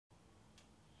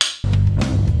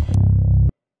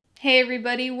Hey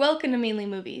everybody, welcome to Mainly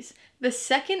Movies. The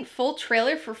second full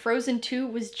trailer for Frozen 2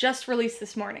 was just released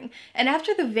this morning, and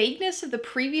after the vagueness of the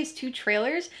previous two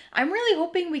trailers, I'm really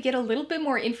hoping we get a little bit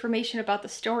more information about the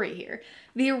story here.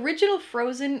 The original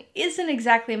Frozen isn't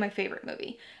exactly my favorite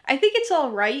movie. I think it's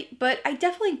alright, but I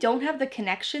definitely don't have the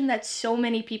connection that so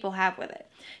many people have with it.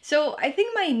 So I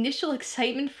think my initial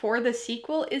excitement for the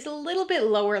sequel is a little bit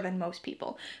lower than most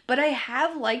people, but I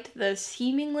have liked the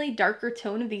seemingly darker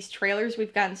tone of these trailers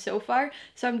we've gotten so far,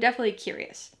 so I'm definitely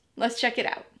curious. Let's check it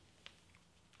out.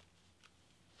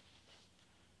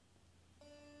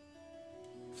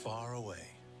 Far away,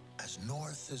 as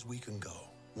north as we can go,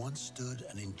 once stood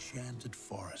an enchanted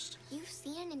forest. You've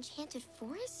seen an enchanted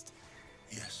forest?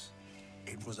 Yes,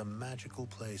 it was a magical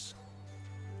place,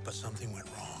 but something went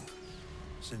wrong.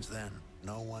 Since then,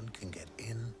 no one can get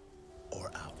in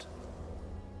or out.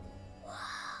 Wow.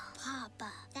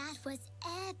 Papa, that was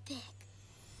epic.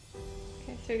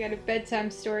 Okay, so we got a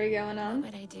bedtime story going on.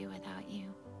 What would I do without you?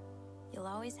 You'll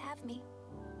always have me.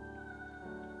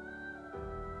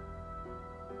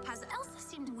 Has Elsa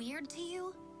seemed weird to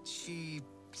you? She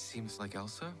seems like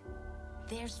Elsa.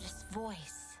 There's this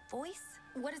voice. Voice?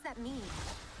 What does that mean?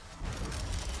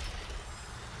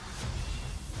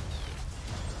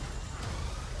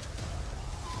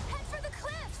 Head for the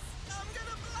cliffs! I'm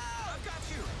gonna blow! I've got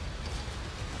you!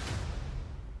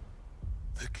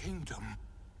 The kingdom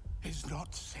is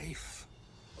not safe.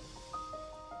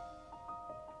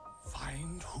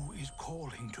 Find who is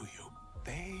calling to you.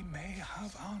 They may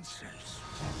have answers.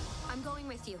 I'm going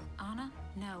with you. Anna?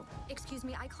 No. Excuse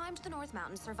me, I climbed the North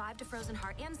Mountain, survived a frozen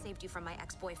heart, and saved you from my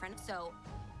ex-boyfriend, so,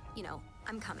 you know,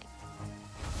 I'm coming.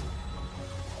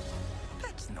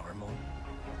 That's normal.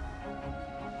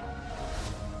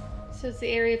 So it's the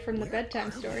area from the bedtime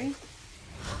story.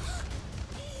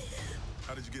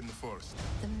 How did you get in the forest?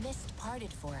 The mist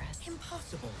parted for us.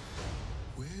 Impossible.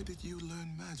 Where did you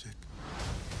learn magic?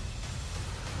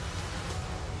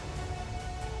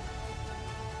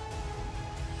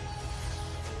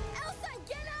 Elsa,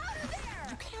 get out of there!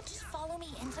 You can't just follow me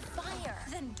into fire.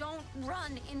 Then don't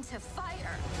run into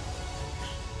fire.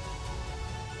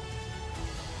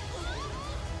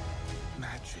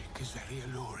 Magic is very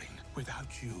alluring.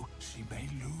 Without you, she may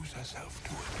lose herself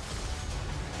to it.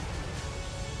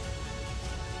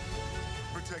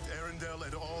 Protect Arendelle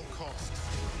at all costs.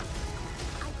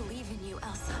 I believe in you,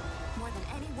 Elsa, more than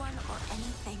anyone or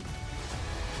anything.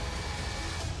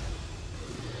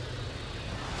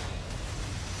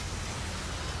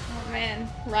 Oh man,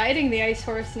 riding the ice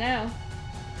horse now.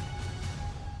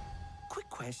 Quick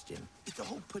question. Is the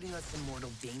whole putting us in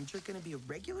mortal danger gonna be a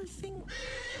regular thing?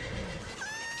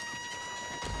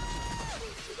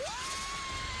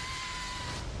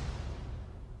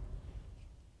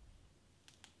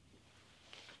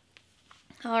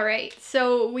 All right,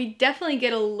 so we definitely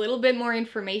get a little bit more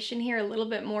information here, a little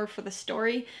bit more for the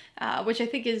story, which I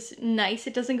think is nice.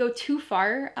 It doesn't go too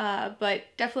far, but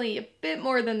definitely a bit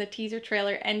more than the teaser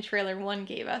trailer and trailer 1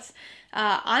 gave us.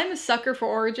 I'm a sucker for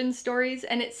origin stories,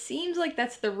 and it seems like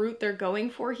that's the route they're going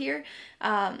for here.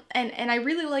 And I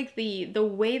really like the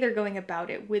way they're going about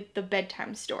it with the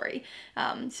bedtime story.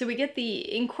 So we get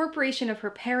the incorporation of her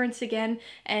parents again,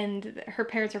 and her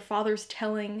parents, her father's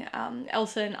telling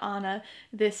Elsa and Anna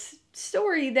this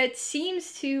story that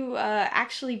seems to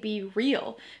actually be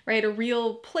real, right? A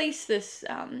real place, this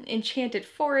enchanted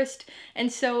forest.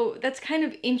 And so that's kind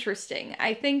of interesting.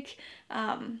 I think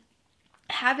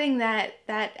having that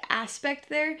aspect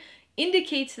there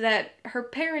indicates that her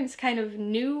parents kind of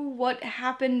knew what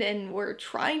happened and were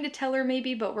trying to tell her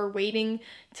maybe, but were waiting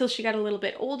till she got a little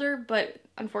bit older, but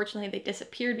unfortunately they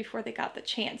disappeared before they got the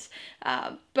chance.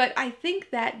 But I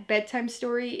think that bedtime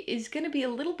story is going to be a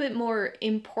little bit more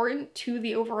important to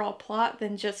the overall plot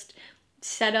than just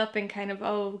set up and kind of,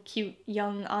 oh, cute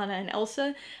young Anna and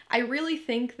Elsa. I really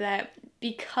think that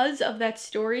because of that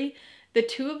story, the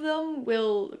two of them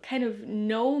will kind of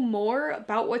know more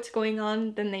about what's going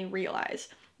on than they realize.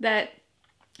 That,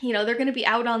 you know, they're going to be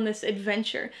out on this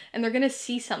adventure and they're going to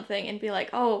see something and be like,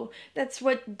 oh, that's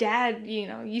what Dad, you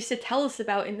know, used to tell us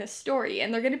about in this story.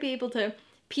 And they're going to be able to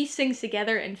piece things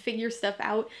together and figure stuff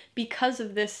out because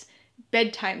of this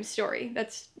bedtime story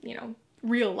that's, you know,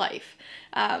 real life.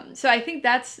 So I think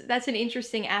that's an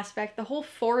interesting aspect. The whole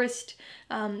forest,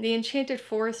 the enchanted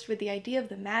forest with the idea of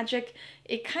the magic,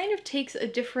 it kind of takes a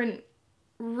different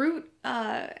route,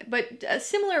 but a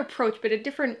similar approach, but a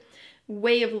different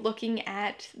way of looking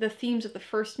at the themes of the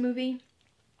first movie.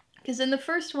 Because in the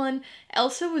first one,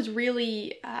 Elsa was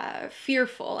really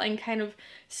fearful and kind of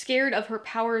scared of her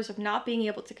powers, of not being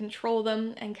able to control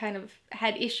them, and kind of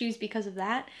had issues because of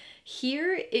that.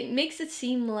 Here, it makes it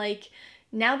seem like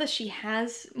now that she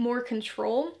has more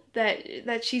control,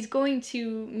 that she's going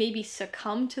to maybe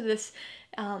succumb to this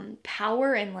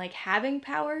power and like having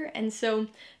power. And so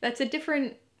that's a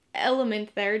different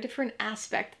element there, a different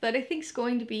aspect that I think is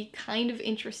going to be kind of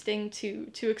interesting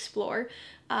to explore.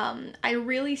 I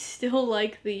really still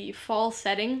like the fall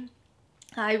setting.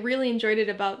 I really enjoyed it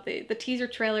about the teaser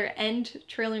trailer and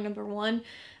trailer number 1.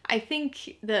 I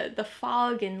think the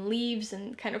fog and leaves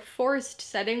and kind of forest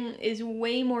setting is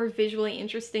way more visually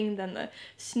interesting than the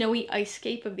snowy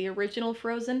icescape of the original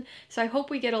Frozen. So I hope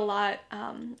we get a lot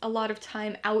of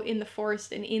time out in the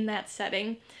forest and in that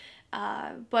setting.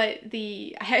 But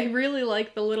I really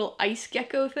like the little ice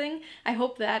gecko thing. I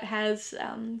hope that has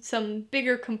some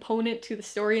bigger component to the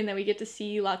story and that we get to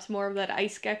see lots more of that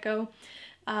ice gecko.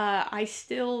 I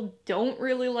still don't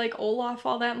really like Olaf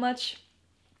all that much.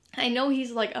 I know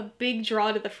he's like a big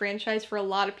draw to the franchise for a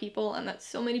lot of people and that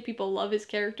so many people love his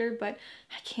character, but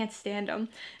I can't stand him.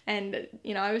 And,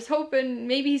 you know, I was hoping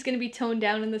maybe he's going to be toned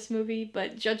down in this movie,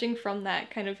 but judging from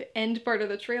that kind of end part of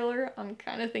the trailer, I'm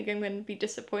kind of thinking I'm going to be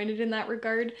disappointed in that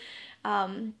regard.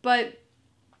 But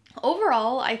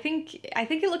overall, I think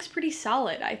it looks pretty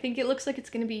solid. I think it looks like it's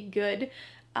going to be good.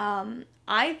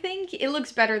 I think it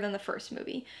looks better than the first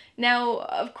movie. Now,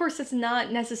 of course, that's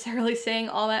not necessarily saying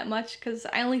all that much because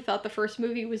I only thought the first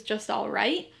movie was just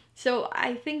alright. So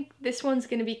I think this one's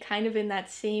going to be kind of in that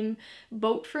same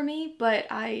boat for me, but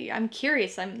I'm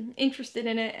curious, I'm interested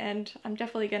in it, and I'm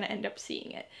definitely going to end up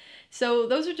seeing it. So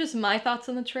those are just my thoughts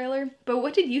on the trailer, but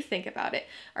what did you think about it?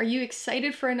 Are you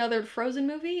excited for another Frozen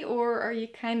movie, or are you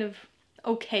kind of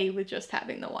okay with just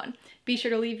having the one? Be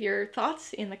sure to leave your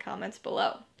thoughts in the comments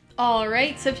below.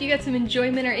 Alright, so if you got some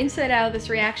enjoyment or insight out of this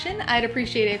reaction, I'd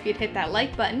appreciate it if you'd hit that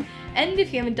like button, and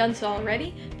if you haven't done so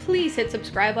already, please hit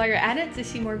subscribe while you're at it to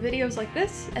see more videos like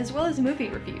this, as well as movie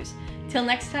reviews. Till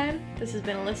next time, this has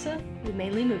been Alyssa with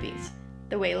Mainly Movies,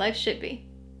 the way life should be.